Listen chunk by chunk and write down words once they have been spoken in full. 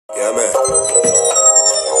Yeah, man. Oh,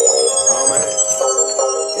 man.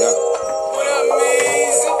 Yeah. What up,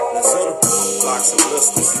 Maze? Let's on them. Blocks and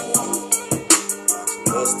blisters.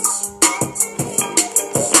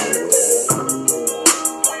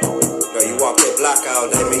 Now you walk that block all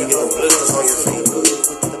day, man, you get them blisters on your feet.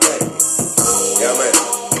 Yeah, man.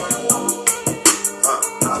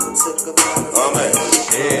 Oh, man.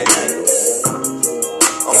 Yeah.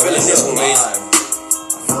 I'm feeling this one, man.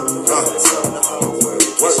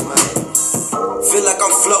 Feel like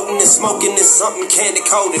I'm floating and smoking in something candy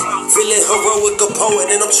coated. Feeling heroic, a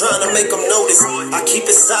poet, and I'm trying to make them notice. I keep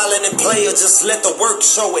it silent and play or just let the work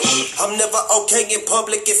show it. I'm never okay in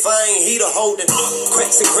public if I ain't heater holding.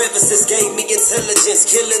 Cracks and crevices gave me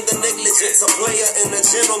intelligence, killing the negligence. A player and a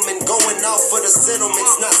gentleman going out for the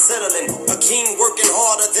settlements, not settling. A king working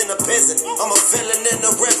harder than a peasant. I'm a felon and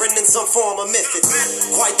a reverend in some form of method.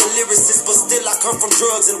 Quite the lyricist, but still I come from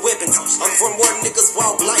drugs and weapons. I'm from where niggas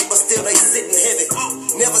walk light, but still they sit in heaven.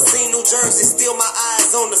 Never seen New Jersey, still my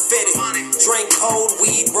eyes on the fetty. Drink cold,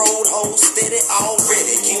 weed, road, hold steady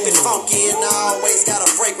already. Keep it funky and I always got a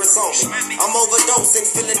fragrance on me. I'm overdosing,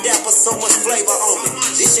 feeling dapper, so much flavor on me.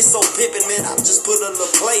 This shit so pippin', man, I just put a little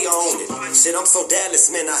player on it. Shit, I'm so Dallas,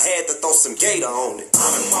 man, I had to throw some gator on it. I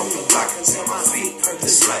done walked the block until my feet hurt the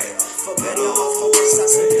slab. For better or for worse, I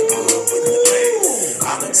said it up with the past.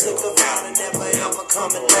 I done took a vow to never ever come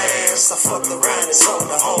and last. I fucked around and told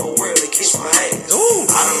the whole world to kiss my ass. Ooh.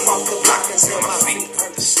 I done walked the block until my feet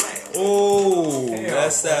hurt the slab. Ooh,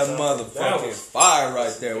 that's that motherfucking fire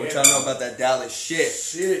right there. What y'all know about that Dallas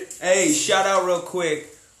shit? Hey, shout out real quick,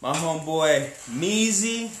 my homeboy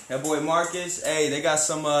Meezy, that boy Marcus. Hey, they got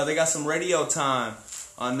some radio time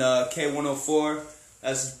on K104.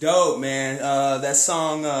 That's dope, man. That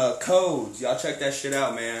song Codes. Y'all check that shit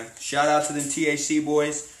out, man. Shout out to them THC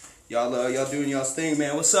boys. Y'all doing y'all's thing,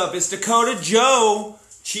 man. What's up? It's Dakota Joe.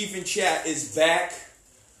 Chief in chat is back.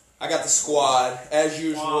 I got the squad as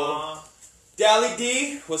usual. Dally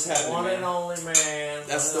D, what's happening? One man? and only, man.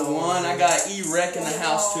 That's the one. I got E-Rec in the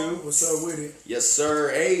house too. What's up with it? Yes,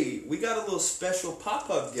 sir. Hey, we got a little special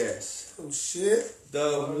pop-up guest. Oh shit.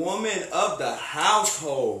 The woman of the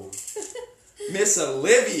household, Miss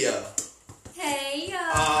Olivia. Hey y'all.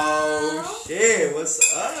 Oh shit, what's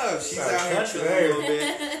up? She's out here chilling a little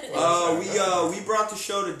bit. We brought the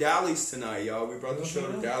show to Dally's tonight, y'all. We brought the show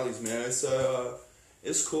to Dally's, man.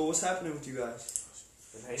 It's cool. What's happening with you guys?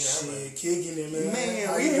 Shit, kicking it, man.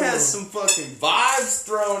 Man, we had some fucking vibes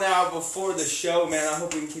thrown out before the show, man. I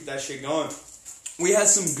hope we can keep that shit going. We had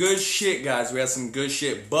some good shit, guys. We had some good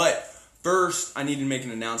shit. But first, I need to make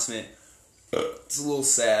an announcement. It's a little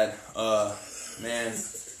sad, man.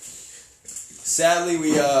 Sadly,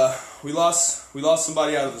 we lost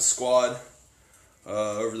somebody out of the squad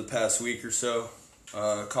over the past week or so.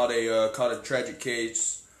 Caught a tragic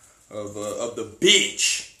case of the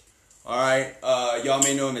bitch. All right, y'all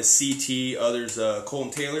may know him as CT. Others,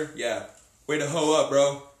 Colton Taylor. Yeah, way to hoe up,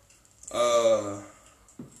 bro.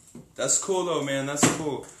 That's cool though, man. That's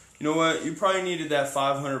cool. You know what? You probably needed that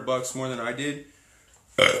 $500 more than I did.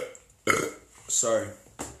 Sorry,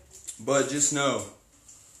 but just know.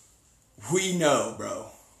 We know,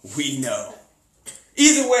 bro. We know.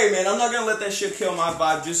 Either way, man, I'm not gonna let that shit kill my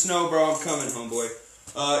vibe. Just know, bro, I'm coming, homeboy.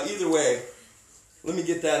 Either way, let me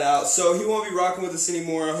get that out. So he won't be rocking with us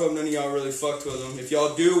anymore. I hope none of y'all really fucked with him. If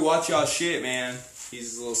y'all do, watch y'all shit, man.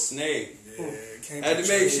 He's a little snake. Yeah, had to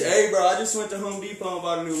make sure. Hey, bro, I just went to Home Depot and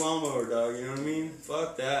bought a new lawnmower, dog. You know what I mean?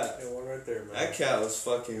 Fuck that. Yeah, one right there, man. That cat was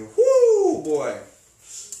fucking whoo, boy.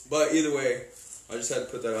 But either way, I just had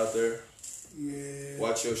to put that out there. Yeah.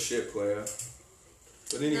 Watch your shit, player.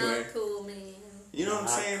 But anyway. Not cool, man. You know what I'm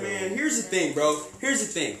saying, man? Here's the thing, bro. Here's the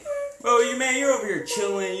thing. Bro, you're over here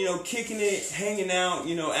chilling, you know, kicking it, hanging out,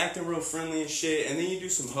 you know, acting real friendly and shit, and then you do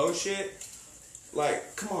some hoe shit.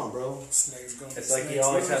 Like, come on, bro. It's like you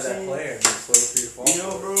always have that plan. Just wait for your fall. You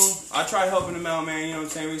know, bro, I tried helping him out, man. You know what I'm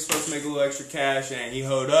saying? We were supposed to make a little extra cash, and he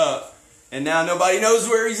hoed up. And now nobody knows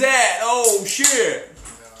where he's at. Oh, shit.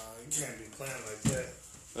 Nah, you can't be playing like that.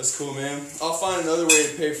 That's cool, man. I'll find another way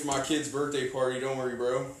to pay for my kid's birthday party. Don't worry,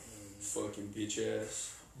 bro. Fucking bitch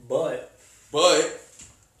ass. But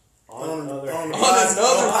On another positive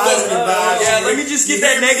vibe. Yeah, let me just get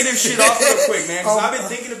that negative shit off real quick, man. Because I've been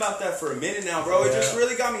thinking about that for a minute now, bro. It just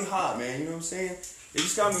really got me hot, man. You know what I'm saying? It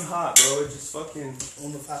just got me hot, bro. It just fucking...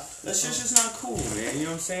 That shit's just not cool, man. You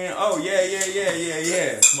know what I'm saying? Oh,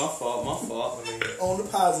 yeah. My fault. On the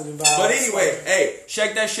positive vibes. But anyway, hey,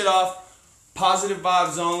 check that shit off. Positive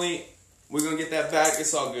vibes only. We're gonna get that back.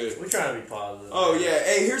 It's all good. We're trying to be positive. Oh yeah.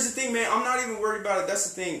 Hey, here's the thing, man. I'm not even worried about it. That's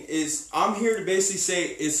the thing. Is I'm here to basically say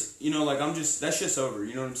it's like that shit's over.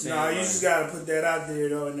 You know what I'm saying? Nah, you like, just gotta put that out there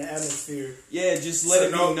though in the atmosphere. Yeah, just let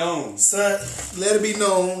it be known. Son, let it be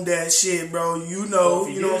known that shit, bro. You know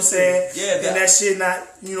what I'm saying? Yeah, and that shit not,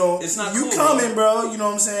 it's not you cool, coming, bro. You know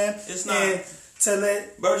what I'm saying? It's not. And to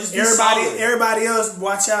let bro, just be solid. everybody else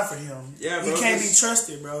watch out for him. Yeah, bro. He can't be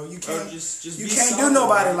trusted, bro. You can't. Bro, just you be can't solid, do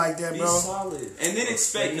nobody bro. like that, bro. Be solid. And then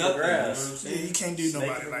expect nothing. You know what I'm saying? Yeah, you can't do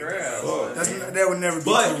nobody like that. Bro. That would never be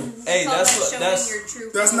But cool. hey, that's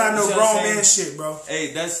That's not no grown man shit, bro.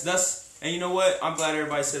 Hey, that's. And you know what? I'm glad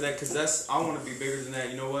everybody said that because I want to be bigger than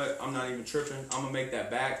that. You know what? I'm not even tripping. I'm going to make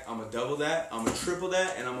that back. I'm going to double that. I'm going to triple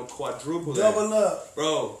that. And I'm going to quadruple that. Double up.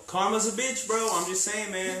 Bro, karma's a bitch, bro. I'm just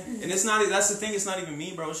saying, man. And it's not, that's the thing. It's not even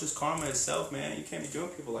me, bro. It's just karma itself, man. You can't be doing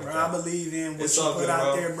people like bro, that. I believe in what It's you all put good, out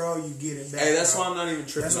bro. there, bro. You get it back. Hey, that's bro. why I'm not even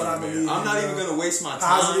tripping That's what on I it, man. believe I'm not in, even bro. going to waste my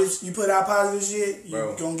time. Positives, you put out positive shit, you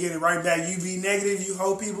Bro. gonna get it right back. You be negative, you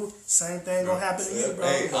hold people, same thing gonna happen to you, bro.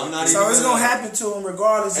 Hey, I'm not so even it's gonna happen to them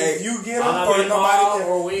regardless if you get them or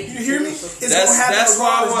nobody. You hear me? It's gonna happen That's why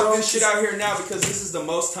I regardless, want bro. this shit out here now because this is the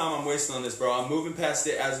most time I'm wasting on this, bro. I'm moving past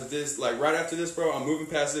it as of this, like right after this, bro. I'm moving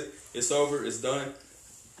past it. It's over. It's done.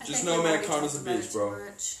 Just know, man, karma's a bitch, bro.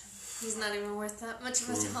 He's not even worth that much of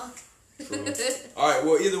a talk. All right.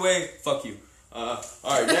 Well, either way, fuck you. All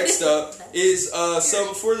right. Next up is so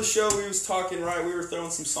before the show we was talking, right? We were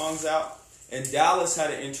throwing some songs out, and Dallas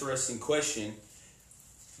had an interesting question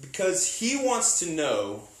because he wants to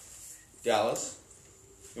know, Dallas.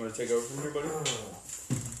 You want to take over from here, buddy?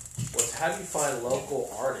 How do you find local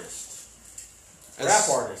artists? Rap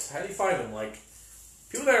artists. How do you find them? Like,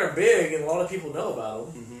 people that are big and a lot of people know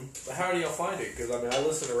about them. Mm-hmm. But how do y'all find it? Because, I mean, I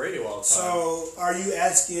listen to radio all the time. So, are you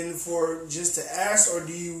asking for just to ask, or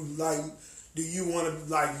do you want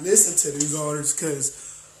to listen to these artists? Because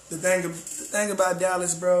the thing about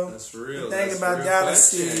Dallas, bro. That's real. The thing about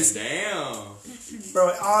Dallas is,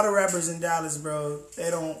 bro, all the rappers in Dallas, bro,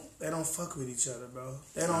 they don't fuck with each other, bro.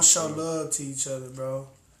 They don't show love to each other, bro.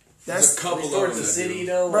 That's a couple towards the city,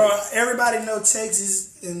 though. Bro, everybody know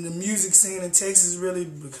Texas and the music scene in Texas really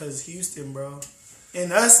because Houston, bro.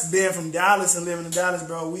 And us being from Dallas and living in Dallas,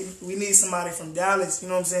 bro, we need somebody from Dallas, you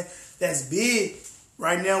know what I'm saying, that's big.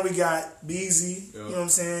 Right now we got Beezy, you know what I'm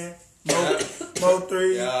saying?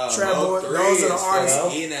 Mo3, Trap Boy, those are the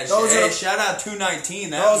artists. Shout out 219.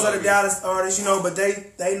 Those are the Dallas artists, but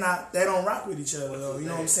they don't rock with each other though. You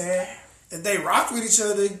know what I'm saying? If they rock with each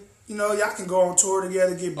other, y'all can go on tour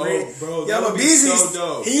together, get bread. Oh, bro, Yellow so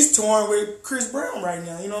dope. He's touring with Chris Brown right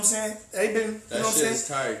now. You know what I'm saying? They've been. That shit is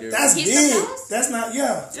tight, dude. That's he's big. That's not.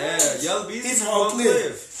 Yeah, Yellow Beezy he's from from Oak Cliff.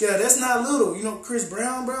 Cliff. Yeah, that's not little. Chris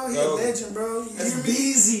Brown, bro. He's a legend, bro. That's hear me?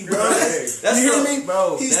 Beezy, bro. You hear me,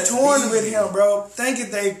 bro? He's touring with him, bro. Think if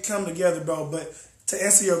they come together, bro. But to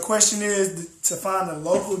answer your question is to find a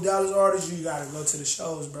local Dallas artist, you gotta go to the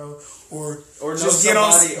shows, bro, or just get on.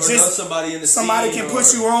 Know somebody in the somebody scene can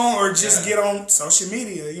put you on, or just get on social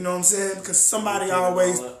media. You know what I'm saying? Because somebody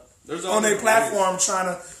always on their platform trying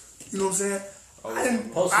to. You know what I'm saying? I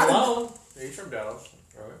didn't. Post Malone. He's from Dallas.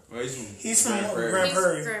 Well, he's from Grand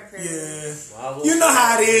Prairie. Yeah. Wow, you know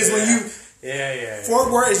how it is when you. Yeah.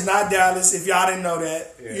 Fort Worth is not Dallas. If y'all didn't know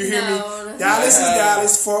that, you hear me? Dallas is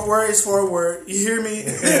Dallas. Fort Worth is Fort Worth. You hear me?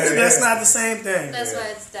 That's not the same thing. That's why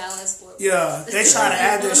it's Dallas, Fort Worth. Yeah, they try to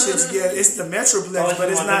add that shit together. It's the Metroplex, but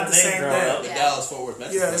it's not the same thing. The Dallas Fort Worth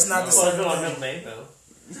Metroplex. Yeah, it's not the same thing. thing.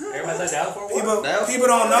 Everybody said Dallas Fort Worth. People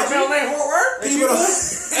don't know. Middle name Fort Worth. People don't.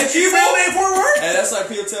 It's you middle name Fort Worth. Hey, that's like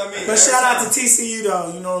people tell me. But shout out to TCU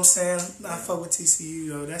though. You know what I'm saying? I fuck with TCU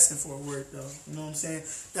though. That's in Fort Worth though. You know what I'm saying?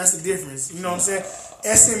 That's the difference. You know what I'm saying?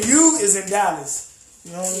 SMU is in Dallas.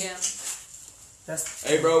 You know what I mean? Yeah.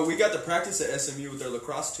 Hey, bro, we got to practice at SMU with their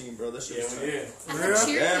lacrosse team, bro. That shit was tight.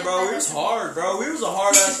 Yeah, bro, we was hard, bro. We was a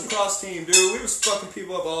hard-ass lacrosse team, dude. We was fucking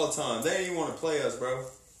people up all the time. They didn't even want to play us, bro.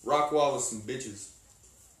 Rockwall was some bitches.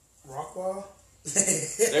 Rockwall?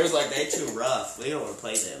 They was like, they too rough. We don't want to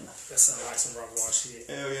play them. That sounds like some Rockwall shit.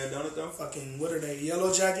 Hell yeah, don't it though? Fucking, what are they,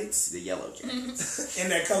 yellow jackets? The yellow jackets.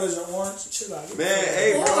 And that colors are orange? Chill out. Man,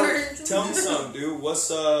 hey, bro, orange. tell me something, dude.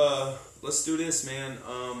 Let's do this, man.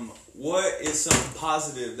 What is something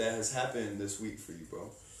positive that has happened this week for you, bro?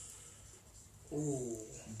 Ooh.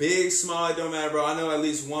 Big, small, it don't matter, bro. I know at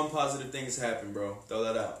least one positive thing has happened, bro. Throw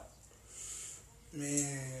that out.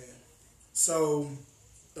 Man. So,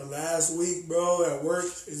 the last week, bro, at work,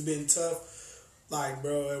 it's been tough. Like,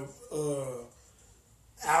 bro,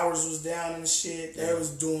 hours was down and shit. They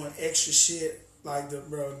was doing extra shit. Like,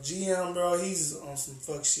 GM, bro, he's on some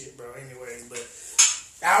fuck shit, bro. Anyway, but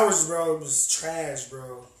hours, bro, was trash,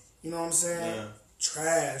 bro. You know what I'm saying? Yeah.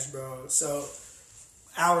 Trash, bro. So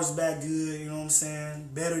hours back good. You know what I'm saying?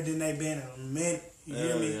 Better than they been in a minute. You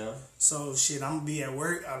hear me? Yeah. So shit, I'm gonna be at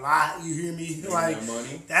work a lot. You hear me? Like that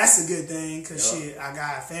money. that's a good thing, cause shit, I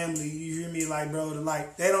got a family. You hear me? Like bro,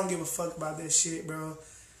 like they don't give a fuck about that shit, bro.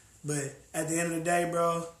 But at the end of the day,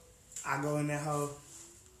 bro, I go in that hole,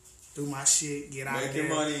 do my shit, get out of there.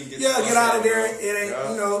 Make your money and get out of there. It ain't,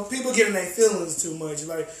 you know, people get in their feelings too much.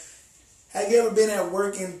 Like, have you ever been at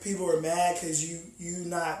work and people are mad because you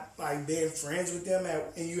not like being friends with them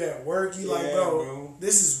and you at work? You like, bro,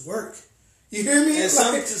 this is work. You hear me? And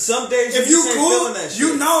like, some days if you you just ain't cool, feeling that shit.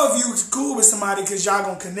 you know if you cool with somebody because y'all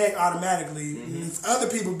gonna connect automatically. Other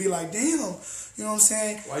people be like, damn, you know what I'm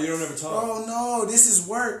saying? Why you don't ever talk? Bro, no, this is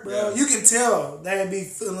work, bro. Yeah. You can tell they be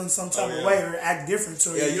feeling some type of way or act different to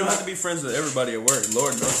you. Yeah, you don't have to be friends with everybody at work.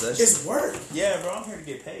 Lord knows that shit. It's work. Yeah, bro, I'm here to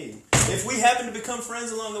get paid. If we happen to become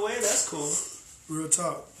friends along the way, that's cool. Real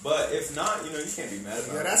talk. But if not, you know, you can't be mad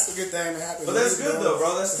about it. Yeah, that's a good thing to happen. But that's good though,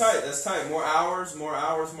 bro. That's tight. That's tight. More hours, bro.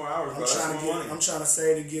 That's more money. I'm trying to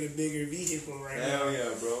say to get a bigger vehicle right now. Hell yeah,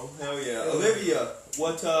 bro. Hell yeah. Olivia,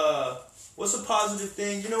 what's a positive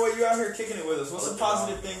thing? You know what? You're out here kicking it with us. What's a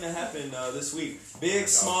positive thing that happened this week? Big,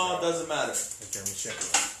 small, doesn't matter. Okay, let me check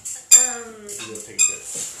it. You go take a tip.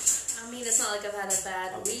 I mean, it's not like I've had a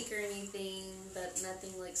bad week or anything, but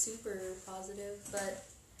nothing like super positive. But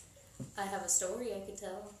I have a story I could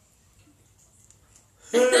tell.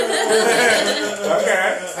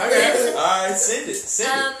 Okay. All right, send it.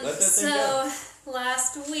 Let that thing go. So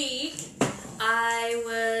last week I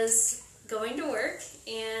was going to work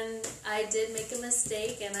and I did make a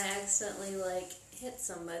mistake and I accidentally like hit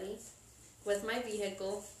somebody with my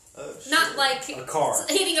vehicle. Oh, shit. Not like a car.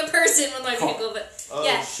 hitting a person with my vehicle, but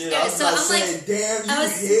yeah. Shit. Yeah, I was so about I'm saying, like, damn, you I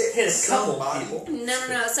was- hit a couple somebody. people.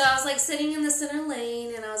 No. So I was like sitting in the center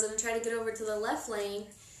lane and I was gonna try to get over to the left lane.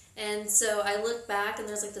 And so I looked back and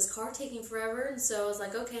there's like this car taking forever. And so I was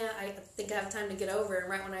like, okay, I think I have time to get over. And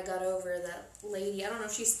right when I got over, that lady, I don't know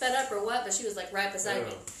if she sped up or what, but she was like right beside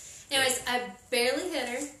me. Anyways, I barely hit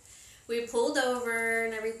her. We pulled over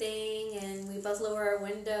and everything, and we both lower our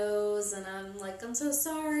windows, and I'm like, I'm so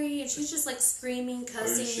sorry. And she's just like screaming,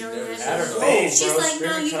 cussing, yelling at me. At her face, She's bro, like, no,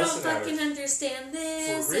 screaming, you don't cussing at her. fucking understand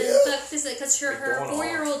this. For And real? fuck this. Because her Going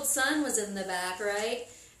 4-year-old son was in the back, right?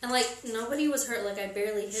 And like, nobody was hurt. Like, I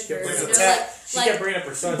barely hit her. She You know, kept bringing up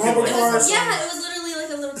her son. too, Bumper like, cars. yeah, it was literally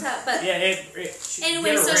like a little tap. But Yeah,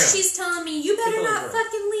 anyway, so she's telling me, you better People not are-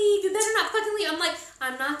 fucking leave. You better not fucking leave. I'm like,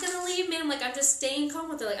 I'm not going to leave, man. I'm like, I'm just staying calm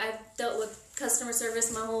with her. Like, I've dealt with customer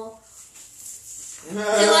service my whole... And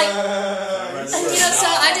like, so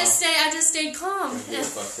I just stayed calm. And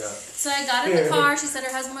so I got in the car. She said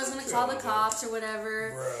her husband was going to call the cops or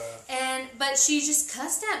whatever. But she just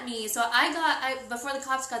cussed at me. So before the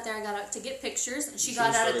cops got there, I got out to get pictures, and she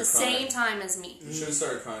got out at the same time as me. You should have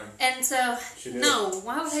started crying. And so, no,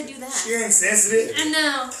 why would I do that? She ain't sensitive. I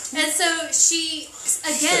know. And so she,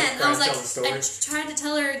 again, I was like, Tell the story. I tried to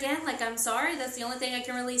tell her again, like, I'm sorry, that's the only thing I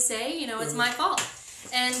can really say, you know, it's my fault.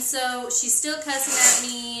 And so she's still cussing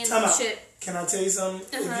at me and Time out. shit. Can I tell you something?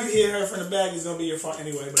 If you hit her from the back, it's gonna be your fault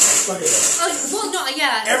anyway. But fuck it. Oh, well, no,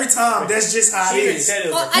 yeah. Every time, that's just how She it even is. said it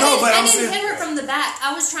was Well, her I I'm didn't saying- hit her from the back.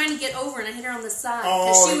 I was trying to get over and I hit her on the side. Oh,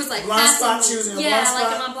 Because she was like blind passing spot? me. She was in a yeah, blind like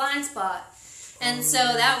spot? in my blind spot. And so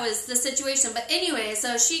that was the situation. But anyway,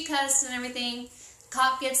 so she cussed and everything.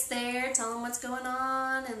 Cop gets there, tell him what's going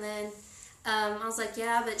on, and then I was like,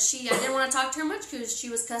 yeah, but I didn't want to talk to her much because she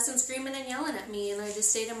was cussing, screaming, and yelling at me, and I just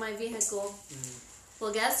stayed in my vehicle.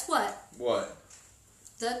 Well, guess what? What?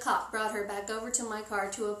 The cop brought her back over to my car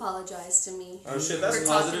to apologize to me. Oh shit, that's For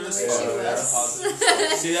positive talking as the way she fuck. was. That's positive.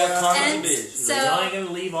 See that karma's a And bitch. so, Y'all ain't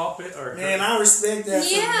gonna leave off it, or Man, I respect that.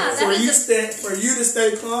 Yeah, for that you is for you to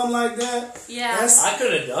stay calm like that. yeah. That's I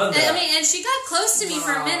could have done that. I mean, and she got close to me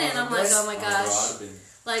for a minute, and I'm like, oh my Bro, gosh. I'd have been.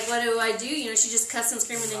 Like, what do I do? You know, she just cussing,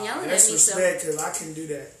 screaming, and yelling at that's me. So, respect because I can do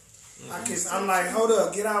that. I'm like, hold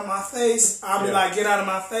up, get out of my face. I'll be like, get out of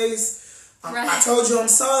my face. I Right. told you I'm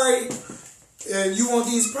sorry. You want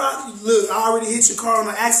these products? Look, I already hit your car on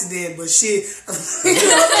an accident, but shit.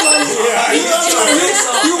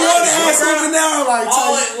 You want to ask something now? Like,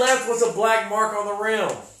 all it left was a black mark on the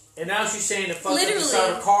rim, and now she's saying it fucked up Literally.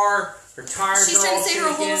 inside her car. Her tires she's are trying all to say shit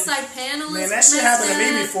her whole again. side panel man, is that shit messed happened to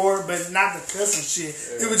me up. before, but not the cussing shit.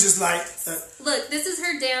 It was just like, Look, this is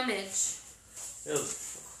her damage. It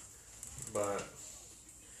was- But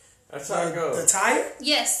that's how it goes. the tire?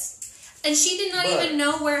 Yes. And she did not But- even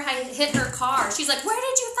know where I hit her car. She's like, where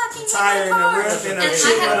did you fucking Tire hit and my car? the rim and And the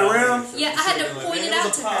shit I had- by the rim. Yeah, I had to Like, point man, it was out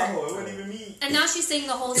a to her. pothole. It wasn't even me. And now she's saying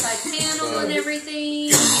the whole side panel and everything.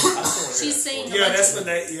 She's saying a Yeah, bunch that's of- what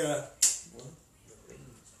they, yeah.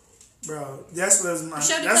 Bro, that's what I was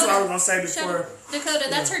gonna say Show before. Dakota,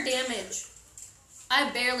 that's her damage. I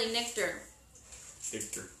barely nicked her.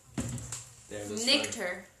 Nicked her. Damn, that's Nicked funny.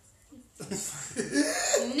 her.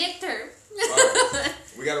 Nicked her. Alright,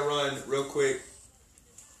 we gotta run real quick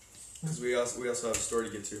because we also have a story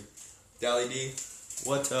to get to. Dally D,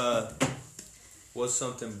 what's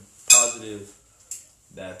something positive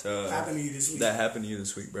that Happened to you this week? that happened to you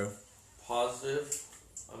this week, bro? Positive.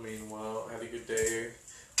 I mean, well, had a good day.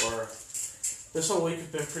 Or this whole week has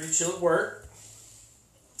been pretty chill at work.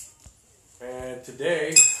 And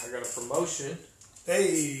today I got a promotion.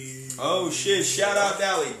 Hey. Oh shit! Shout out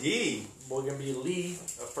Dally D. We're gonna be lead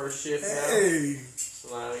a first shift now. Hey. So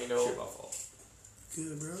now Shit, my fault.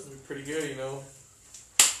 Good, bro. It'll be pretty good,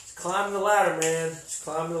 It's climbing the ladder, man. It's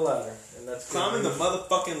climbing the ladder, and that's good Climbing the news.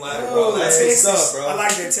 motherfucking ladder, Oh, bro. That's Texas. what's up, bro. I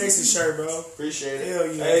like that Texas shirt, bro. Appreciate it. Hell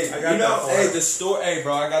yeah. Hey, I got that for hey, him. the store. Hey,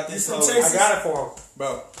 bro, I got this. You from hoe- Texas? I got it for him.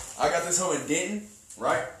 Bro, I got this home in Denton.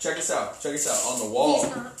 Right? Check this out. Check this out. On the wall,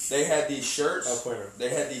 He's not. they had these shirts. I'll put her. They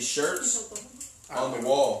had these shirts on the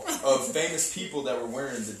wall of famous people that were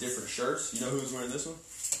wearing the different shirts. You know who's wearing this one?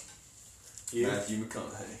 You. Matthew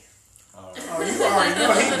McConaughey. All right. Oh, you already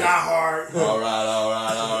know he die hard. All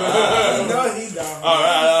right. You know he die hard. All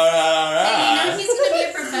right. And you know he's going to be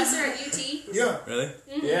a professor at UT? Yeah. Really?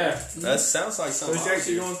 Yeah. That sounds like So something. he's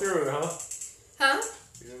actually going through it, huh? Huh?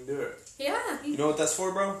 He's gonna do it. Yeah. You know what that's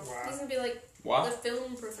for, bro? He's going to be like Why? the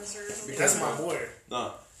film professor or something. That's my boy.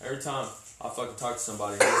 No. Every time I fucking talk to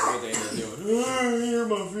somebody, this is what they end up doing. Hear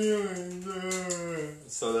my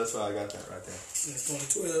feelings. So that's why I got that right there. It's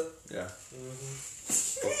 2012. Yeah.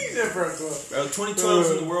 He's in front of Bro, 2012 is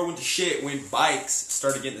when the world went to shit when bikes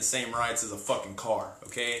started getting the same rights as a fucking car,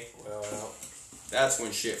 okay? Well, That's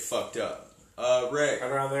when shit fucked up. Rick, right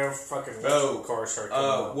around there, fucking Bro, cars start coming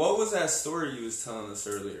up. what was that story you was telling us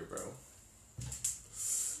earlier, bro?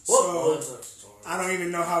 What So, was that story? I don't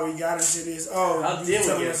even know how we got into this. Oh, How you did we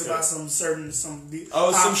telling get us to about it? some Some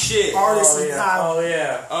shit. artists Oh and yeah. how Oh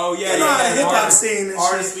yeah. Oh, yeah, You know how yeah. hip hop Artists- scene and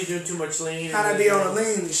Artists shit, be doing too much lean. how and they be then- on the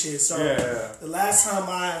lean and shit. So Yeah. the last time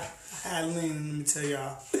I had lean, let me tell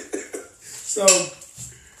y'all. So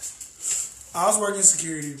I was working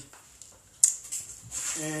security,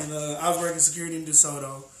 and I was working security in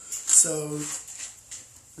DeSoto. So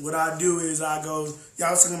what I do is I go. Y'all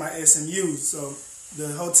was talking about SMU. So the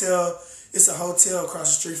hotel, it's a hotel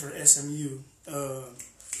across the street from SMU.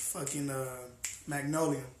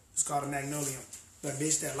 Magnolia. It's called a Magnolia. That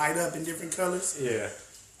bitch that light up in different colors. Yeah.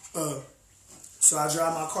 So I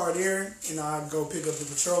drive my car there, and I go pick up the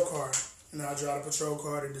patrol car, and I drive the patrol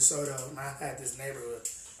car to DeSoto, and I had this neighborhood,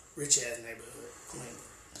 rich ass neighborhood, Clinton.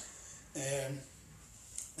 And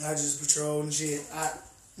I just patrol and shit.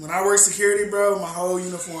 When I work security, bro, my whole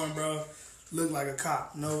uniform, bro, looked like a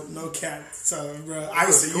cop. No cap. So, bro, I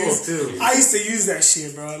used to cool, use too. I used to use that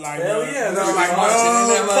shit, bro. Like, Hell bro, yeah, no, that's like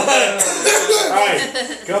awesome.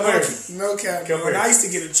 Alright, come here. no cap, Come bro. And here. I used to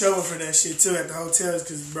get in trouble for that shit too at the hotels,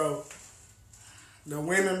 cause, bro, the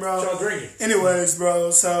women, bro. What y'all drinking? Anyways,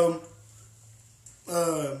 bro, so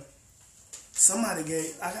somebody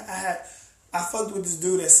I fucked with this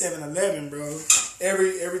dude at 7-Eleven, bro.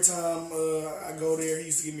 Every time I go there, he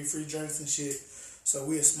used to give me free drinks and shit. So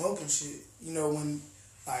we were smoking shit. You know, when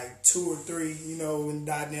like 2 or 3, you know, when it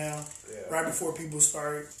died down, right before people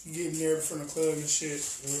start getting there from the club and shit.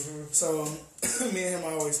 Mm-hmm. So me and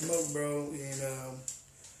him always smoke, bro. And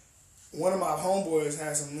one of my homeboys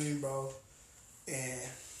had some lean, bro. And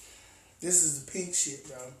this is the pink shit,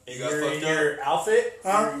 bro. You got You're in fucked up? your outfit?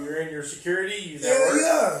 Huh? You're in your security? You use that Yeah, word?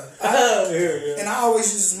 yeah. And I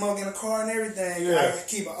always used to smoke in the car and everything. Yeah. I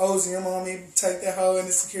keep an OZM on me, take that hoe in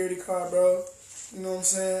the security car, bro. You know what I'm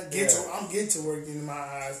saying? I'm getting to work in my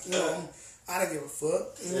eyes. You know, I don't give a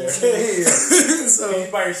fuck. You know what I'm saying? So,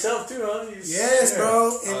 You by yourself too, huh? yes, bro.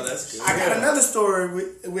 And Oh, that's good. I got another story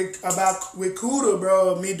with Kuda,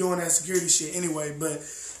 bro, me doing that security shit anyway. But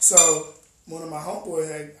so one of my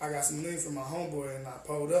homeboys I got some lean from my homeboy and I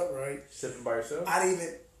pulled up, right? Sipping by yourself? I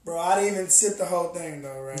didn't even sip the whole thing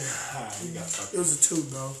though, right? It was a 2,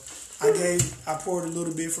 bro. I poured a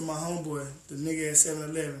little bit for my homeboy, the nigga at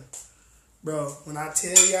 7-Eleven. Bro, when I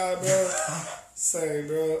tell y'all, bro, say,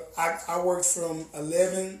 bro, I worked from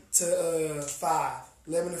 11 to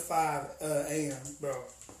 5 a.m., bro.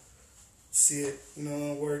 Sit, you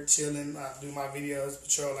know, work, chilling, I do my videos,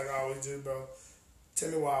 patrol like I always do, bro. Tell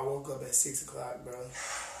me why I woke up at 6 o'clock, bro.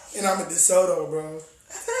 And I'm at DeSoto, bro.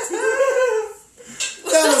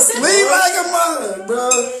 Fell asleep like a mother, bro.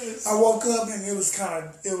 I woke up and it was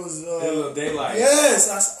daylight. Yes,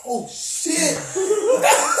 I said, oh shit.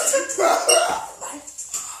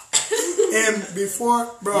 And before,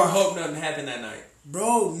 bro, You hope nothing happened that night.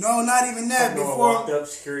 Bro, no, not even that. Before walked up,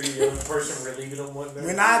 security, the other person relieving them one day.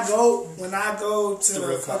 When I go to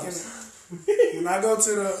the fucking, when I go to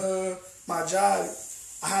the my job,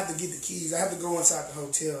 I have to get the keys. I have to go inside the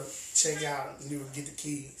hotel, check out, and get the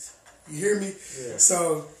keys. You hear me? Yeah.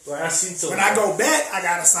 So I seen when I go back, I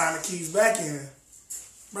gotta sign the keys back in.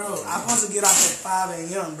 Bro, I'm supposed to get off at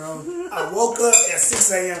 5 a.m., bro. I woke up at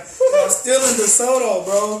 6 a.m. I'm still in DeSoto,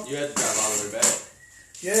 bro. You had to drive all the way back.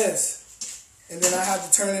 Yes. And then I have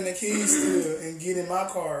to turn in the keys still and get in my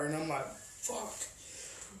car, and I'm like, fuck.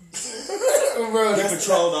 Bro, You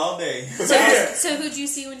patrolled all day. So who'd you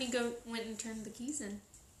see when you went and turned the keys in?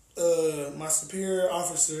 My superior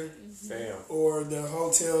officer. Damn. Or the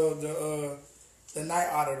hotel, the night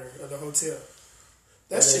auditor of the hotel.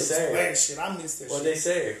 That shit was bad shit. I missed that shit. What'd they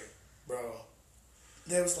say? Bro.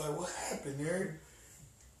 They was like, what happened, Eric?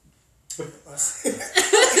 They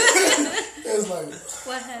was like,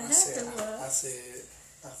 what happened? I said,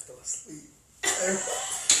 I fell asleep.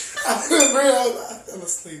 I fell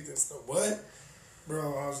asleep. They said, what?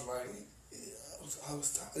 Bro, I was like, I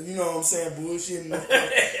was tired. You know what I'm saying? Bullshitting.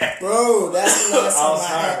 Bro, that's the last time I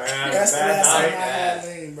had. That's the last time I had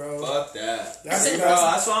lean, bro. Fuck that.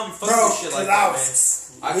 That's why I'm fucking with shit like that, man.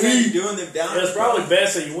 I can't be doing them down. It was probably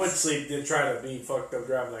best that you wouldn't sleep than try to be fucked up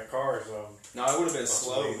driving that car or something. No, it would have been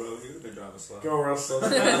slow, bro. He would have been driving slow. Go real slow. Bro,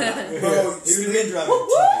 He would have been driving.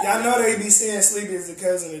 y'all know they be saying sleep is the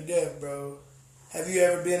cousin of death, bro. Have you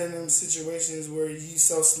ever been in them situations where you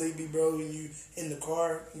so sleepy, bro, and you in the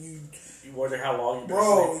car, you wonder how long you've been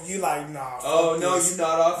bro, asleep. you like, nah. Oh, no, you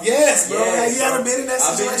not off? Yes, bro. Yes, Have you ever been in that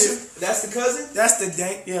situation? That's the cousin? That's the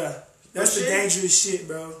That's the dangerous shit,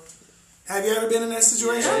 bro. Have you ever been in that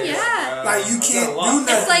situation? Oh yeah. Like you can't do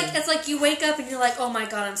nothing. It's like you wake up and you're like, oh my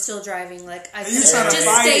god, I'm still driving. Like I you just trying to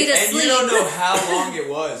fight stayed it, asleep. And you don't know how long it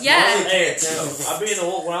was. Yeah. Hey,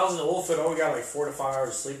 when I was in the Wolfwood, I only got like 4 to 5 hours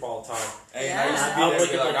of sleep all the time. Hey, Yeah. I used to I'll be there,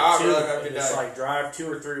 wake be up like, like 2 bro, and just like drive 2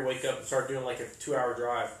 or 3, wake up and start doing like a 2-hour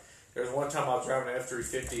drive. There was one time I was driving an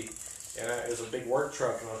F-350 and it was a big work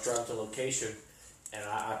truck and I was driving to location and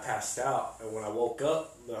I passed out. And when I woke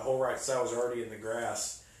up, the whole right side was already in the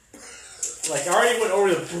grass. Like I already went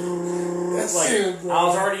over the I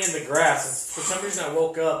was already in the grass and for some reason I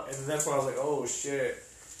woke up and that's when I was like, oh shit.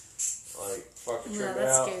 Like fucking tripped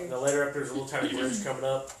out. scary. And then later up there's a little tiny bridge coming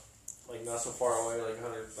up, like not so far away,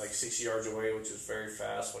 like 60 yards away, which is very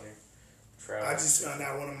fast when you're traveling. I just found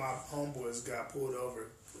out one of my homeboys got pulled over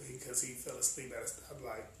because he fell asleep at a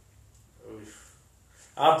stoplight. Oof.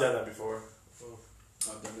 I've done that before.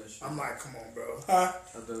 I've done that shit. I'm like, come on, bro. Huh?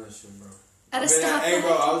 I've done that shit, bro. At a Hey, bro,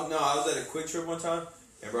 stoplight. I was at a Quick Trip one time,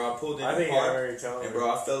 and bro, I pulled in I the think I park, already told and you.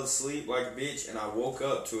 bro, I fell asleep like a bitch, and I woke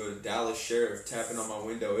up to a Dallas sheriff tapping on my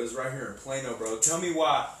window. It was right here in Plano, bro. Tell me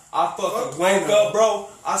why I fucking woke up, bro.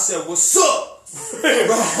 I said, "What's up, bro?" Hey,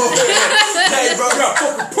 bro,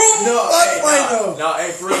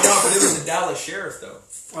 hey, for real, no, but it was a Dallas sheriff though.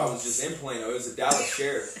 I was just in Plano. It was a Dallas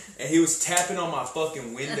sheriff, and he was tapping on my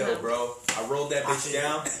fucking window, bro. I rolled that bitch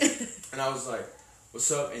down, and I was like, "What's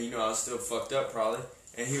up?" And you know, I was still fucked up probably.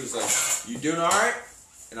 And he was like, "You doing all right?"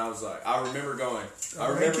 And I was like, I remember going. Yeah,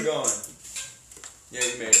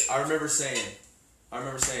 you made it. I remember saying,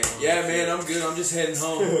 "Yeah, man, I'm good. I'm just heading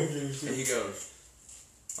home." And he goes,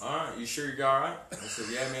 "All right, you sure you're all right?" I said,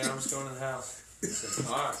 "Yeah, man, I'm just going to the house." He said,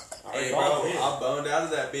 "All right." Hey, bro, I boned out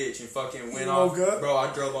of that bitch and fucking went off. Bro,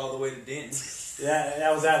 I drove all the way to Denton. Yeah,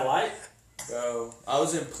 that was that light? Bro, I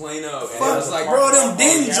was in Plano. And Fuck, it was like, bro, them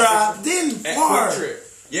didn't drive. Didn't at far. Quick Trip.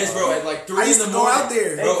 Yes, bro, at like 3 I used in the to go morning. out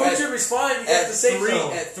there. Hey, Bro, Quick Trip is fine. You got the safe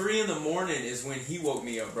zone. At 3 in the morning is when he woke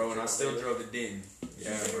me up, bro, and I still drove to Denton.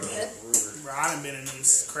 Yeah, bro. Bro, I done been in them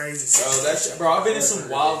crazy Bro, situations. bro, I've been in some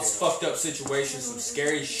wild, fucked up situations, some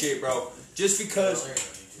scary shit, bro. Just because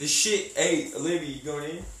the shit. Hey, Olivia, you going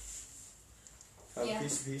in? Have Yeah. a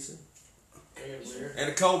piece of pizza Weird. and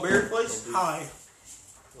a cold beer, please. Hi.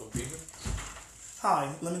 Little people. Hi,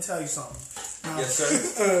 let me tell you something. Yes,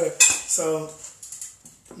 sir. So,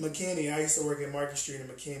 McKinney, I used to work at Market Street in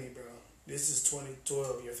McKinney, bro. This is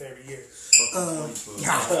 2012, your favorite year.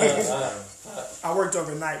 I worked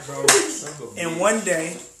overnight, bro. And one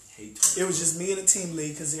day, it was just me and the team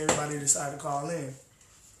lead because everybody decided to call in.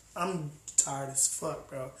 I'm tired as fuck,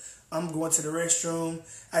 bro. I'm going to the restroom,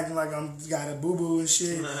 acting like I'm got a boo-boo and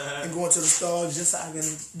shit, and going to the stall just so I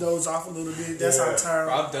can doze off a little bit. That's how tired.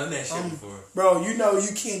 Bro, I've done that shit before. Bro, you know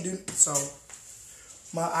you can't do so.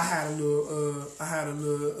 I had a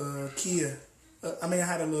little Kia. I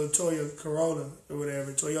had a little Toyota Corolla or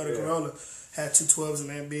whatever. Toyota Corolla had 212s in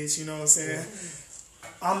that bitch. You know what I'm saying?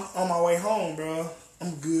 I'm on my way home, bro.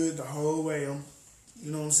 I'm good the whole way.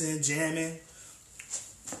 You know what I'm saying, jamming.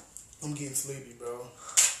 I'm getting sleepy, bro.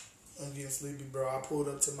 I pulled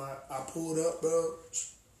up, bro.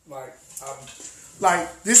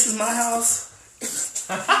 Like, this is my house. This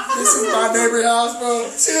is my neighbor's house, bro.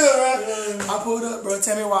 Chill, bro. I pulled up, bro.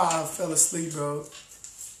 Tell me why I fell asleep, bro.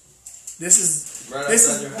 This is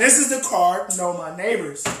the car. No, my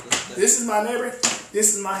neighbor's. This is my neighbor.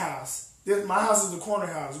 This is my house. My house is the corner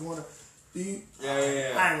house. Yeah. I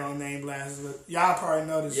ain't gonna name glasses, but y'all probably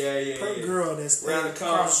know this girl that's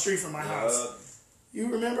across the street from my house. You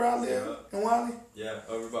remember I live in Wiley? Yeah,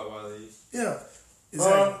 over by Wiley. Yeah.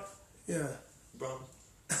 Exactly. Yeah. Bro.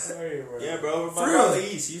 Hey, bro. Yeah, bro, over by For real. Wiley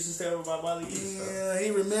East. He used to stay over by Wiley East. Yeah,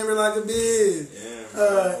 he remembered like a bitch. Yeah.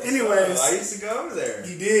 Bro. Anyways. I used to go over there.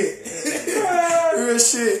 He did. Yeah. Real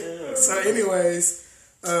shit. Yeah, So anyways,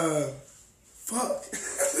 fuck.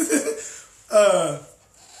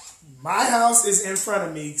 My house is in front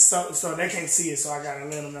of me, so they can't see it, so I gotta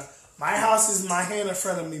let them know. My house is my hand in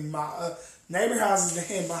front of me. My neighbor house is the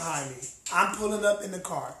hand behind me. I'm pulling up in the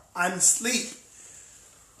car. I'm asleep.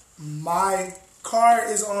 My car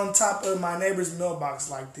is on top of my neighbor's mailbox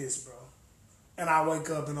like this, bro. And I wake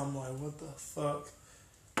up and I'm like, what the fuck?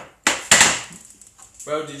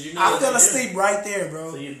 Bro, did you know I fell asleep right there, bro.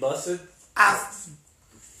 So you busted? I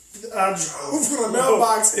drove from the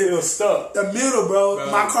mailbox. It was stuck. The middle, bro.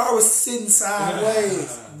 My car was sitting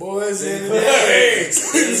sideways. Boys in the Hey,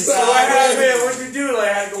 sitting so what happened? sideways. What'd you do? Like,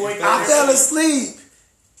 I had to wake up. I fell asleep,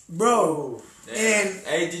 bro. Damn. And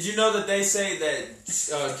hey, did you know that they say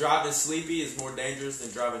that driving sleepy is more dangerous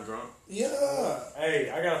than driving drunk? yeah, Hey,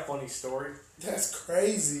 I got a funny story. that's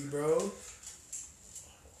crazy, bro.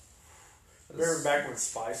 Remember back when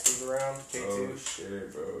Spice was around? K2? Oh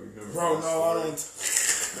shit, bro. You remember Bro, my no, story? I don't.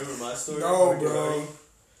 Remember my story? No, bro.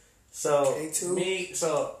 So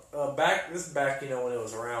K2? back when it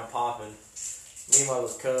was around popping, me and my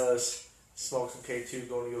little cuz smoked some K2,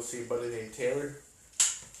 going to go see a buddy named Taylor,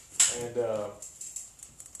 and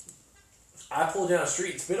I pulled down the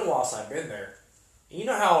street. It's been a while since I've been there. And you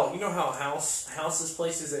know how houses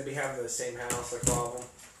places they be having the same house like all of them.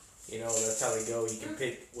 You know that's how they go. You can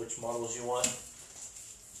pick which models you want.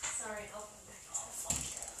 Sorry, I'll come back. Oh fuck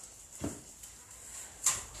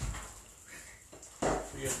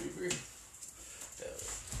yeah! You got beeper?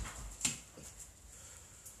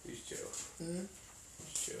 He's chill.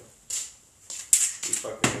 He's chill. He's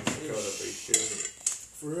fucking Dakota, but he's chill.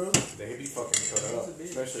 For real? They be fucking Dakota up,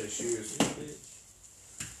 especially his shoes.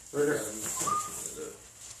 Rigger.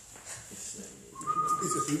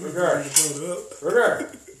 Rigger.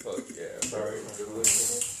 Fuck yeah. Sorry.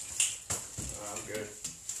 I'm good.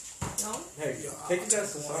 No? Hey, take it down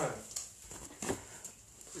to the side.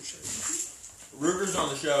 Ruger's on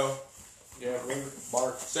the show. Yeah, Rigger.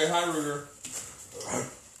 Bark. Say hi, Ruger.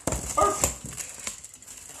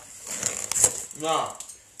 No.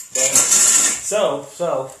 So,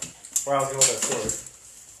 where I was going with that story.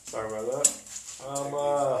 Sorry about that.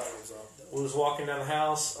 We was walking down the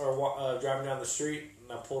house, or driving down the street,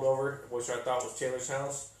 and I pulled over, which I thought was Taylor's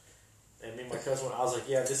house. And me and my cousin went, I was like,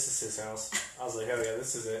 yeah, this is his house. I was like, hell yeah,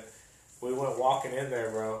 this is it. We went walking in there,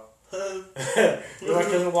 bro. Me and my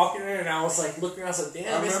cousin walking in there, and I was like, looking around, I was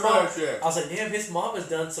like, damn, his mom has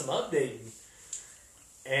done some updating.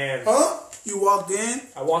 And You walked in?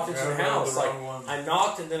 I walked into the house, the wrong one. I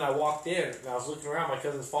knocked and then I walked in, and I was looking around, my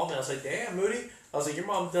cousin's following me, I was like, damn, Moody. I was like, your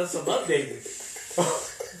mom done some updating.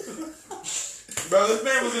 Bro, this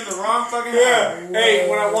man was in the wrong fucking Yeah. house. Hey,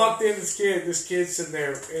 when I walked in, this kid's sitting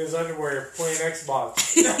there in his underwear playing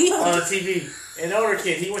Xbox on the TV. An older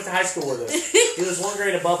kid, he went to high school with us. He was one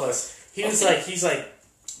grade above us. He's like,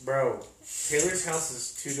 bro, Taylor's house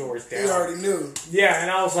is 2 doors down. He already knew. Yeah,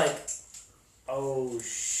 and I was like, oh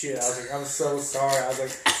shit. I was like, I'm so sorry. I was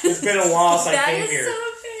like, it's been a while since I came here. That is so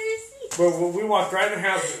embarrassing. But when we walked right in the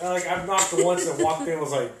house, like I knocked her once and walked in,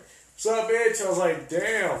 was like, "What's up, bitch?" I was like,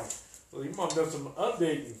 "Damn, well, your mom done some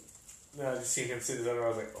updating." And I just seen him sit there. I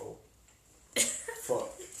was like, "Oh, fuck."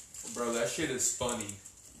 Bro, that shit is funny,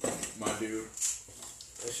 my dude.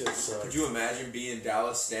 That shit sucks. Could you imagine being in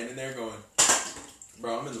Dallas, standing there going,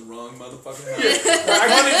 "Bro, I'm in the wrong motherfucking house." I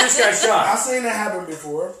wanted this guy shot. I've seen that happen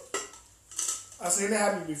before.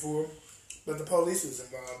 But the police was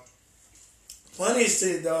involved. Funny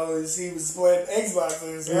shit though is he was playing Xbox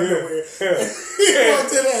in his underwear. He walked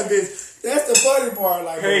to that bitch. That's the funny part.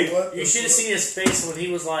 Like, Hey, what you the should have fuck? seen his face when he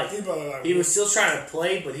was like, He probably like, he was still trying to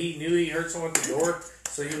play, but he knew he heard someone at the door,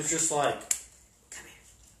 so he was just like, "Come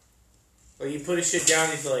here." Like, he put his shit down.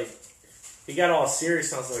 He's like, he got all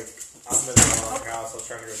serious. And I was like, I'm in the wrong house. I was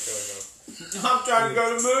trying to go kill him. I'm trying to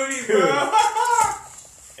go to Moody's,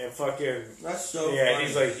 bro. And fucking That's so yeah, funny.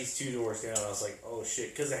 he's like he's 2 doors down. I was like, oh shit,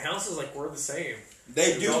 because the houses like were the same.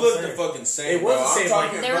 They do look the fucking same. It was bro. the same, I'm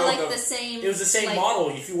talking, like- They were bro, like the- the same. It was the same like, model.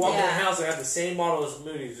 If you walk in the yeah. house, it had the same model as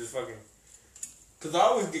Moody's. Just fucking. Cause I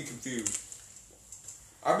always get confused.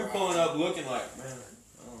 I be pulling up looking like, man,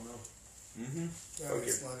 I don't know. That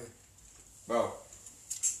is funny. Bro.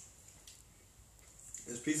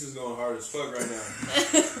 This pizza's going hard as fuck right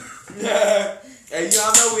now. Hey,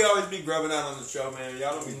 y'all know we always be grubbing out on the show, man.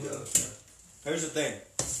 Y'all don't be jealous, man. Here's the thing.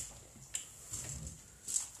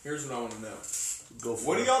 Here's what I want to know. Go for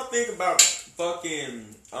What do it. y'all think about fucking,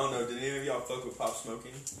 I don't know, did any of y'all fuck with Pop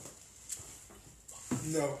Smoking?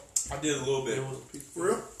 No. I did a little bit. For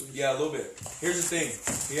real? Yeah, a little bit. Here's the thing.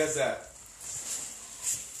 He has that.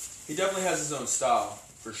 He definitely has his own style,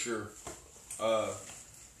 for sure.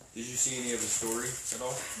 Did you see any of his story at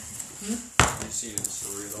all? Did you see any of his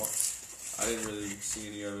story at all? I didn't really see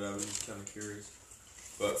any of it. I was just kind of curious.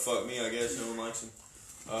 But fuck me, I guess no one likes him.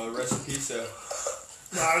 Rest in peace, though.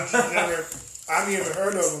 No, I've never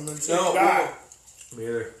heard of him until No, he died. Me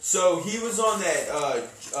either. So he was on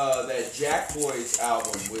that Jack Boys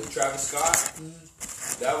album with Travis Scott.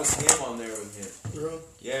 That was him on there with him. Real?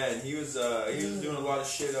 Yeah, and he was doing a lot of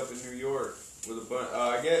shit up in New York with a bunch.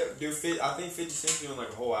 I think 50 Cent's doing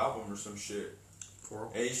like a whole album or some shit.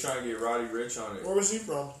 And he's trying to get Roddy Ricch on it. Where was he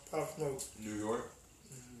from? Pop Smoke. New York.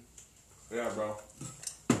 Yeah, bro.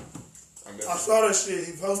 I guess. I saw that shit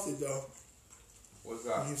he posted though. What's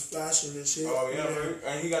that? He was flashing and shit. Oh yeah, bro.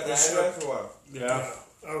 And he got that Shit. address or what? Yeah.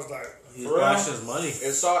 I was like, He's For real? flashing his money.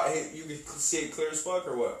 You can see it clear as fuck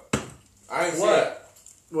or what? I ain't see it. What?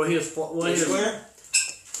 Well, he was. It's clear.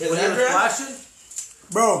 His When he was address?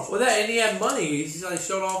 flashing. bro, Well, that and he had money. He like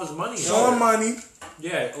showed off his money. show him money.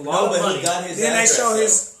 Yeah, a No, lot of but money. he got his Then they address. show though.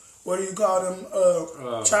 his, what do you call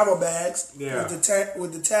them? Travel bags Yeah.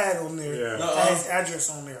 with the tag on there. Yeah. No, Had his address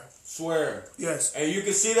on there. Swear. Yes, And you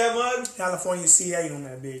can see that mug? California CA on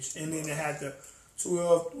that bitch, and then it had the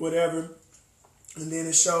 12 whatever, and then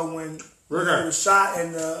it showed when it was shot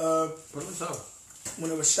and Put this up. when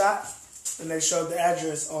it was shot, and they showed the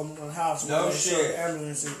address on the house. No where they showed shit. the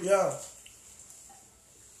ambulance. Yeah.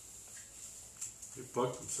 He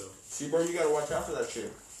fucked himself. See, bro, you gotta watch out for that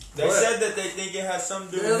shit. They What? said that they think it has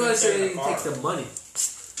something to do That's why I with say they him didn't taking take the the car. money.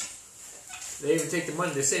 They didn't even take the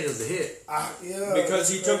money. They said it was a hit. Yeah. Because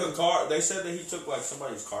he took a car. They said that he took like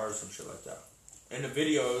somebody's car or some shit like that. In the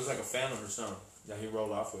video, it was like a Phantom or something that he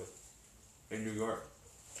rolled off with in New York.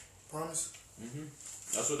 Promise.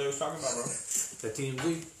 That's what they was talking about, bro. The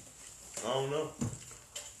TMZ. I don't know.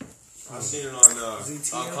 I seen it on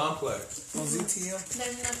ZTM? Complex. On ZTM.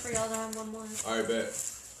 There's enough for y'all to have one more. All right, bet.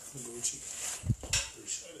 Gucci.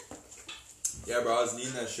 Appreciate it. Yeah, bro, I was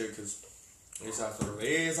needing that shit because it's out to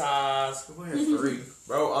release eyes. We had 3.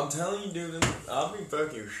 Bro, I'm telling you, dude, I'll be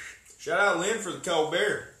fucking. Shout out Lynn for the cold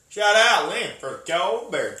beer. Shout out Lynn for the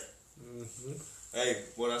cold beer. Hey,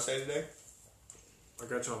 what I say today? I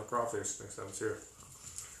got you on the crawfish next time it's here.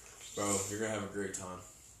 Bro, you're gonna have a great time.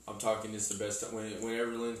 I'm talking. It's the best time.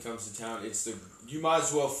 Whenever Lynn comes to town, it's the. You might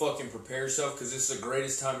as well fucking prepare yourself because it's the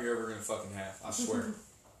greatest time you're ever gonna fucking have. I swear.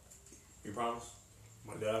 You promise?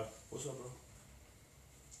 My dad. What's up, bro?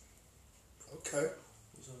 Okay.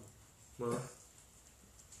 What's up? Well,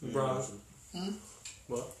 You Bro. know,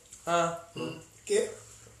 what? Huh? Yeah.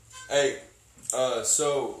 Hey,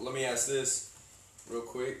 so let me ask this real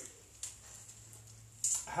quick.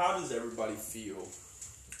 How does everybody feel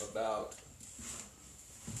about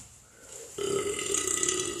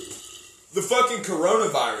the fucking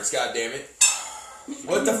coronavirus, goddammit?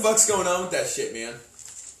 What the fuck's going on with that shit, man?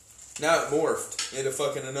 Now it morphed into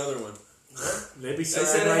fucking another one. They be They saying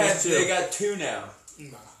said like they got 2 now.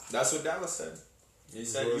 Nah. That's what Dallas said. He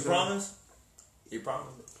said, What you was that? promise? You promise?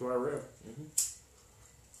 That's what I read.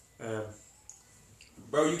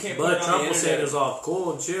 Bro, you can't put But it on Trump the was saying it internet. was all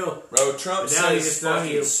cool and chill. Bro, Trump But now he says just now he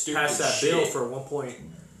fucking stupid passed that shit. bill for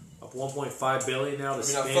 1.5 billion now to I mean, I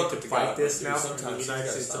spend fuck to with the fight guy, this but dude, now in the sometimes you United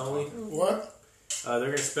gotta States stop only. talking. What? They're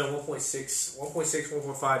going to spend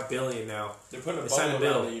 1.5 billion now. They're putting a They signed a bubble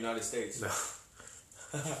around bill. the United States. No.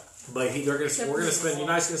 But United's going to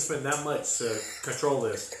spend that much to control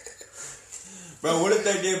this. Bro, what if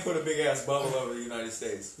they did put a big ass bubble over the United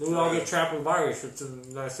States? We all get trapped with virus. It's in the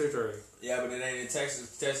United States already. Yeah, but it ain't in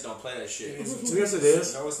Texas. Texas don't play that shit. Yes, it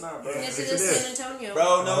is. No, it's not, bro. Yes, it Yes, is it San Antonio.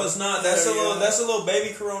 Bro, no, it's not. That's a Yeah, little. yeah. That's a little baby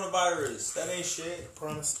coronavirus. That ain't shit.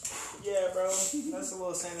 Promise. Yeah, bro. That's a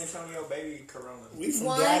little San Antonio baby corona. We from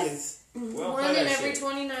One. Dallas. We don't One play in that every shit.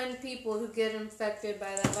 29 people who get infected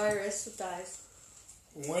by that virus dies.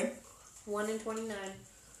 One. 1 in 29.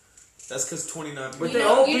 That's because 29. But You the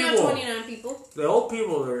know, old you know people. 29 people. The old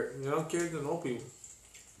people are young kids and old people.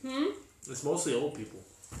 It's mostly old people.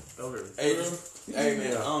 Elderly. Hey,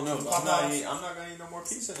 man, I don't know. I'm not gonna eat no more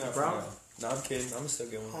pizza now. Problem? No, I'm kidding. I'm still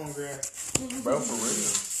getting one. Hungry. Bro, for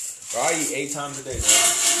real. Bro, I eat 8 times a day, bro.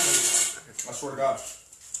 I swear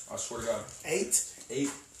to God. 8? 8.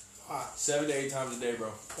 Why? 7 to 8 times a day, bro.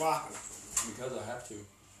 Why? Because I have to.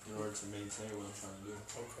 In order to maintain what I'm trying to do.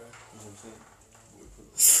 Okay. You know what I'm saying?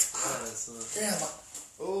 Damn.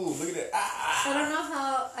 Oh, look at that. I don't know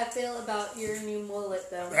how I feel about your new mullet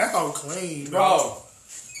though. That all clean, Bro.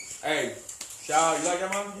 Hey, shout out. You like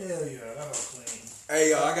that, mom? Hell yeah, that all clean.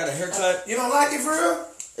 Hey, I got a haircut. You don't like it for real?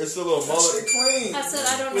 It's a little That mullet. shit clean. I said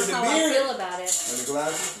I don't With know the how I beard? feel about it. And the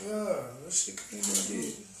glasses. Yeah, that shit clean with the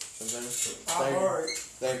beard. Thank you. Alright.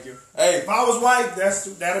 Thank you. Hey. If I was white,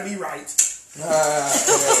 that'd be right.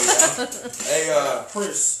 Hey,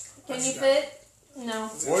 Chris. Can you fit? No.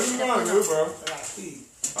 what are you gonna do, bro? I got feet.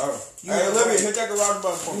 Oh. You Hey, have Olivia, white. hit that garage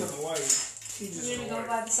button for He me. was white. He just You gonna go white.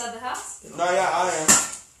 by beside the house? No, yeah, I am.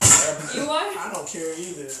 You are? I don't care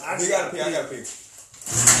either. I You just gotta pee, I gotta pee.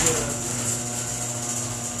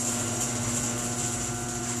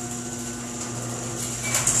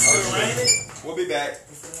 Still raining? We'll be back.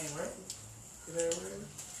 If it ain't raining. It ain't raining.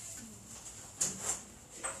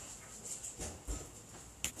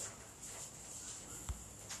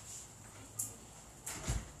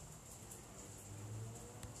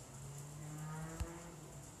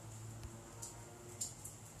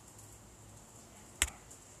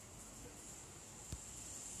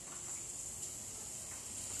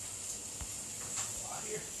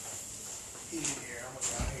 He's here. I'm gonna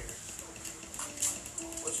get out here.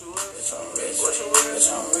 What you want? It's all rich. What you want?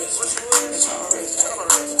 It's all rich. What you want? It's all rich. It's all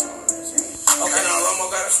rich. Okay, now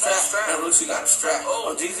Romo got a strap, and Rucci got a strap,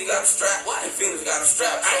 OGZ got a strap, and Phoenix got a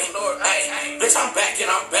strap. Hey, bitch, I'm back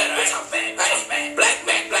and I'm better. Bitch, I'm back. Hey, Black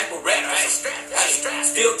Mac, Black Beretta. Hey,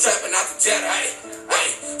 still trapping out the Jetta.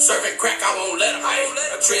 Hey, serving crack, I won't let him. Hey,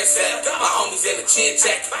 a trendsetter. My homies in the chin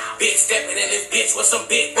check. Big stepping in this bitch with some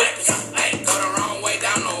big weapons. Hey, go the wrong way,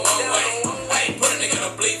 down the one way. Hey, put a nigga in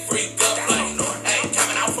a bleak free gunplay. Hey,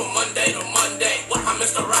 coming out from Monday to Monday. I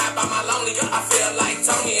missed a ride by my lonely. I feel like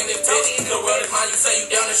Tony in this bitch. The world is mine, you say you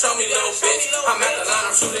down and show me, little bitch. I'm at the line,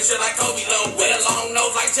 I'm shooting shit like Kobe, little with a long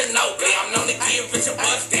nose like Ginobili. I'm known to give bitch a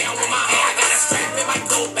bust down with my hand. I got a strap in my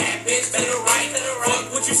coat, bad bitch, to the right.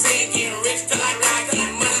 Fuck what you saying, getting rich till I die.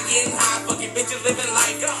 Getting money, getting high, fucking bitches living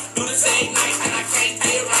life. Do the same night, and I can't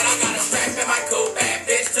pay it right. I got a strap in my coat, bad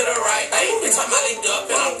bitch, to the right. Hey, bitch, I'm linked up,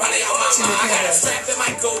 and I'm probably out my mind. I got a strap in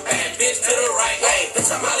my coat, bad bitch, to the right. Hey, bitch,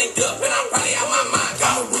 I'm linked up, and I'm probably out my mind.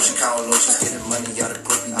 I'm a Gucci, Kyle, Lucius, getting money out of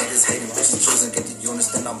groupie. Niggas hating, bitches choosing, get the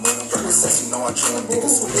units, then I'm moving. Percocets, you know I drew them.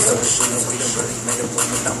 Niggas sweet as other shooters. We done really made a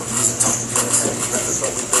movement. I'm refusing, talking units, heavy rappers,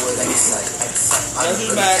 but we do it any sight. I done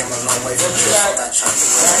really came a long way from this. All that trying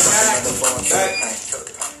to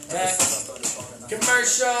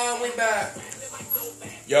Commercial, we back.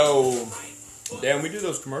 Yo. Damn, we do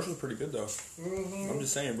those commercials pretty good, though. I'm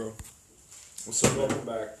just saying, bro. What's up, Welcome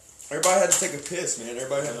back. Everybody had to take a piss, man.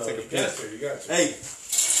 Everybody had to take a piss. You got to. Hey,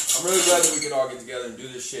 I'm really glad that we could all get together and do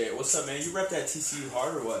this shit. What's up, man? You rep that TCU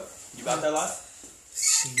hard or what? You about that life?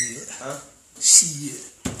 Shit. Huh?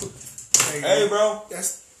 Shit. Hey, bro.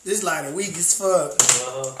 This lighter weak as fuck.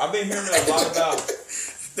 I've been hearing a lot about.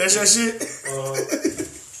 That's your shit?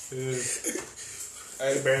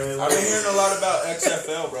 Hey, I've been hearing a lot about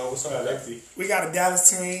XFL, bro. What's up with that? We got a Dallas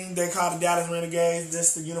team. They call the Dallas Renegades.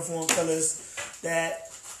 That's the uniform colors that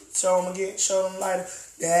show them lighter.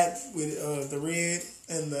 That with the red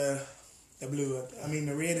and the blue. I mean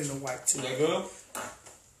the red and the white too. They good?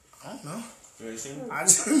 I don't know. You ain't seen them? I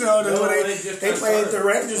just know that they played at the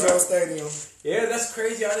Rangers old stadium. Yeah, that's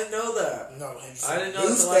crazy. I didn't know that. No, I didn't know new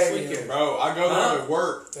until last stadium. weekend. Bro, I go there to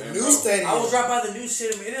work. The and new bro, stadium. I was right by the new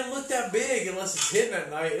stadium. It didn't look that big unless it's hidden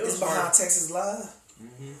at night. It was It's behind hard. Texas Live.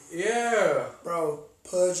 Yeah. Bro,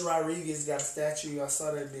 Pudge Rodriguez got a statue. I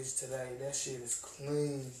saw that bitch today. That shit is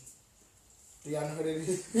clean. Do y'all know who that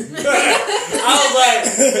is? I was like,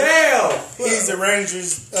 damn. He's the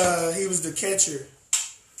Rangers. He was the catcher.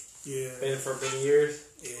 Yeah. Been for many years.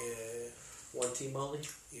 Yeah. One team only.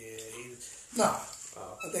 Yeah.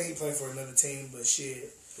 I think he played for another team, but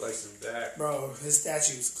shit. Like some Dak. Bro, his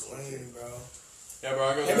statue's clean, bro. Yeah, bro,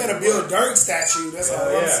 I go They there better to build work. Dirk statue. That's all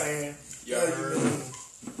I'm Yeah. saying. Yeah, you mean?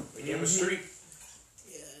 We gave him a streak.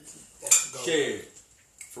 Yeah, that's the goal. Shit.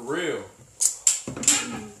 For real.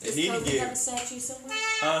 They need to Kobe have a get. statue somewhere?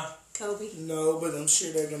 Huh? Kobe. No, but I'm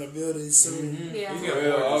sure they're gonna build it soon. Yeah. He's For gonna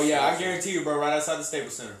real. work Oh, this yeah, I shit. guarantee you, bro, right outside the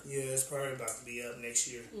Staples Center. Yeah, it's probably about to be up next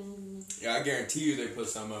year. Yeah, I guarantee you they put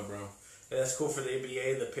something up, bro. Yeah, that's cool for the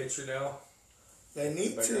NBA. The picture now. They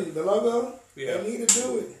need to. The logo. Yeah. They need to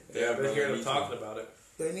do it. Yeah, I've been bro, hearing they them need talking about it.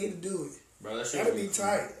 They need to do it. Bro, that shit That'd would be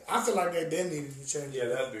tight. I feel like they then needed to change Yeah, it.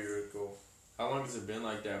 that'd be really cool. How long has it been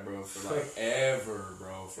like that, bro? For like ever,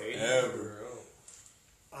 bro. Forever.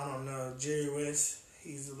 I don't know. Jerry West,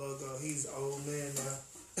 he's the logo. He's an old man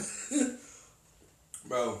now.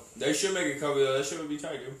 Bro, they should make a cover though. That shit would be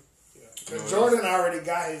tight, dude. Because Jordan already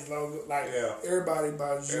got his logo. Like, Yeah. everybody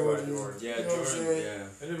bought Jordan. Yeah, You know what I'm Jordan. saying? Yeah,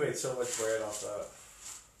 And they made so much bread off that.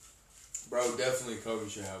 bro. Definitely, Kobe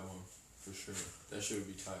should have one for sure. That shit would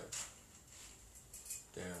be tight.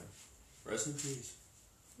 Damn. Rest in peace.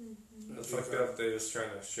 That's fucked up. They was trying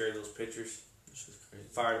to share those pictures. That shit's crazy.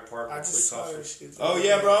 Fire I department, just police saw that officers. shit. Oh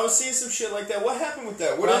yeah, bro. I was seeing some shit like that. What happened with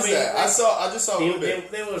that? What Well, is I mean, that? I just saw a little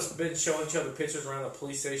bit. They was been showing each other pictures around the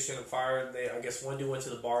police station and fire. And I guess one dude went to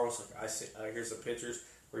the bar. Was like, here's the pictures.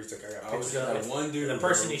 Where he's like, I got I was pictures of that it. one dude. And the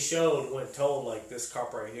person bro. he showed went and told like this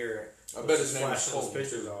cop right here. I bet his was name was flashing those Colton.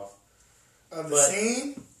 pictures off. Of the But-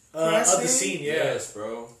 scene? Of the scene, yeah. Yes,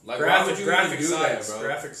 bro. Like, why would you graphic even do sites, that, bro?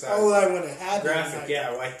 graphic sites. Oh, like when it happened. Graphic, like, yeah.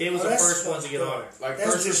 Like they was Oh, the that's first ones to get fucked on up. it. Like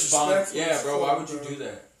That's first respond. disrespectful Yeah, as bro. Why fuck, would you bro. do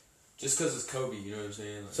that? Just because it's Kobe, you know what I'm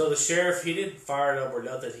saying? Like, So the sheriff, he didn't fire it up or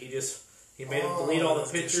nothing. He made him delete all the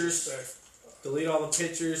that's pictures,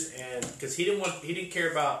 and because he didn't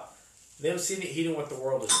care about them seeing it. He didn't want the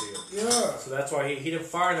world to see it. Yeah. So that's why he didn't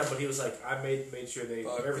fire them. But he was like, I made sure they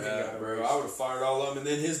fuck everything that, got bro. erased. I would have fired all of them, and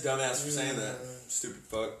then his dumbass for saying that. Stupid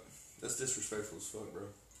fuck. That's disrespectful as fuck, bro.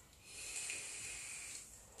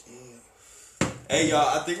 Hey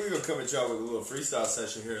y'all, I think we're gonna come at y'all with a little freestyle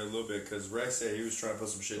session here in a little bit because Rex said he was trying to put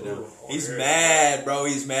some shit down. Ooh, He's yeah. mad, bro.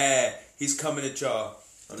 He's mad. He's coming at y'all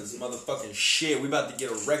on this motherfucking shit. We about to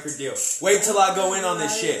get a record deal. Wait till I go in on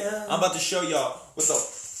this shit. I'm about to show y'all what the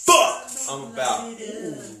fuck I'm about.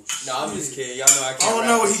 No, I'm just kidding. Y'all know I can't. I don't rap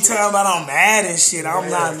know what this he shit. talking about. I'm mad and shit. I'm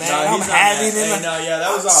not mad. Nah, I'm he's not happy. mad. Hey, no, yeah,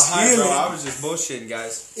 that was all hype, bro. chilling. I was just bullshitting,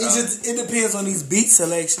 guys. It depends on these beat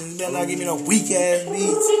selections. You better not give me no weak ass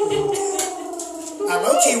beats. I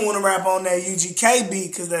low key want to rap on that UGK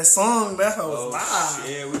beat because that song, that hoe was live.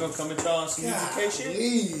 Yeah, we gonna come at y'all on some UGK shit,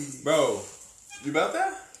 Golly. bro. You about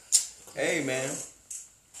that? Hey, man.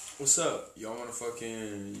 What's up? Y'all wanna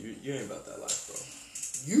fucking you ain't about that life, bro.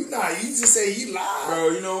 You just say you lied. Bro,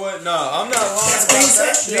 you know what? Nah, I'm not lying That's about what he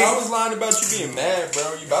that said. shit. I was lying about you being mad,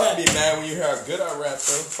 bro. You about to be mad when you hear how good I rap,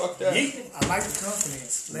 bro. Fuck that. I like the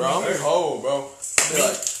confidence. Let Bro, me I'm hear a it. hoe, bro. Be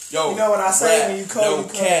like, yo, You know what I say rap, when you call no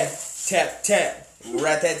me cat, tap, tap.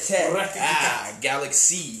 Rat-tat-tat. Rat-tat-tat.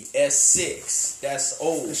 Galaxy S6. That's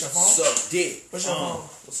old. What's your phone? Suck dick. What's your phone?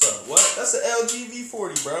 What's up? What? That's an LG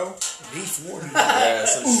V40, bro. V40. Yeah,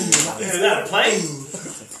 some shit. Is that a plane?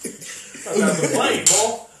 That's a plane,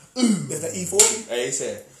 boy. That's the E40. Hey, he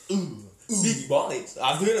said, big ballets.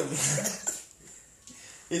 I heard him.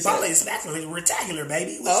 He said, Solid spectacular, rectangular,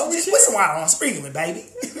 baby. Oh, Just shit. put some water on, sprinkle it, baby.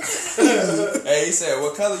 hey, he said,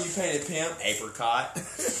 what color you painted, pimp? Apricot.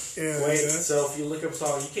 Yeah, Wait, yeah. so if you look up a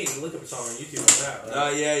song, you can't even look up a song on YouTube like that,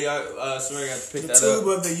 right? Yeah, y'all. Somebody got to pick The that tube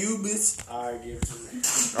up. of the Ubis. I give it to me.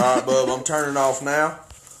 All right, bub, I'm turning off now.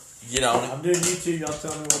 Get on it. I'm doing YouTube. Y'all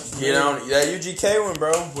tell me what to do. Get on it. That UGK one,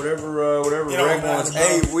 bro. Whatever It don't Reg matter, wants. bro.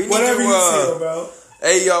 Hey, we need Whatever to. you feel, bro.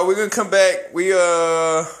 Hey, y'all, we're gonna come back.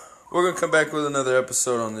 We're gonna come back with another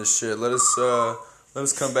episode on this shit. Let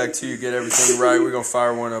us come back to you, get everything right. We're gonna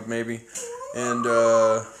fire one up maybe, and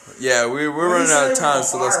yeah, we're running out of time,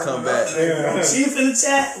 so let's come back. Chief in the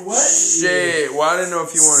chat. What? Shit, well, I didn't know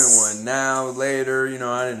if you wanted one now, later. You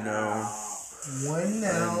know, I didn't know. One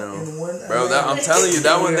now and one. Bro, I'm telling you,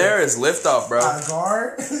 that one there is liftoff, bro.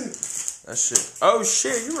 Guard. That shit. Oh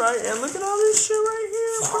shit, you're right. And look at all this shit right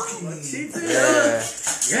here. Yeah,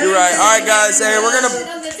 you're right. All right, guys. Hey, we're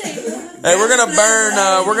gonna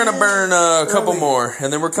burn a couple more,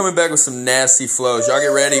 and then we're coming back with some nasty flows. Y'all get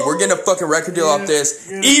ready. We're getting a fucking record deal off this.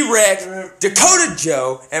 E-Rec, Dakota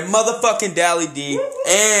Joe, and motherfucking Dally D,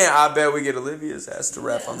 and I bet we get Olivia's ass to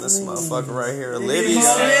rap on this motherfucker right here. Olivia.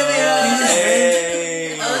 Hey.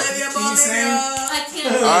 I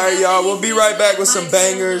can't. All right, y'all. We'll be right back with some My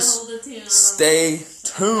bangers. hold the tune. Stay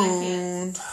tuned.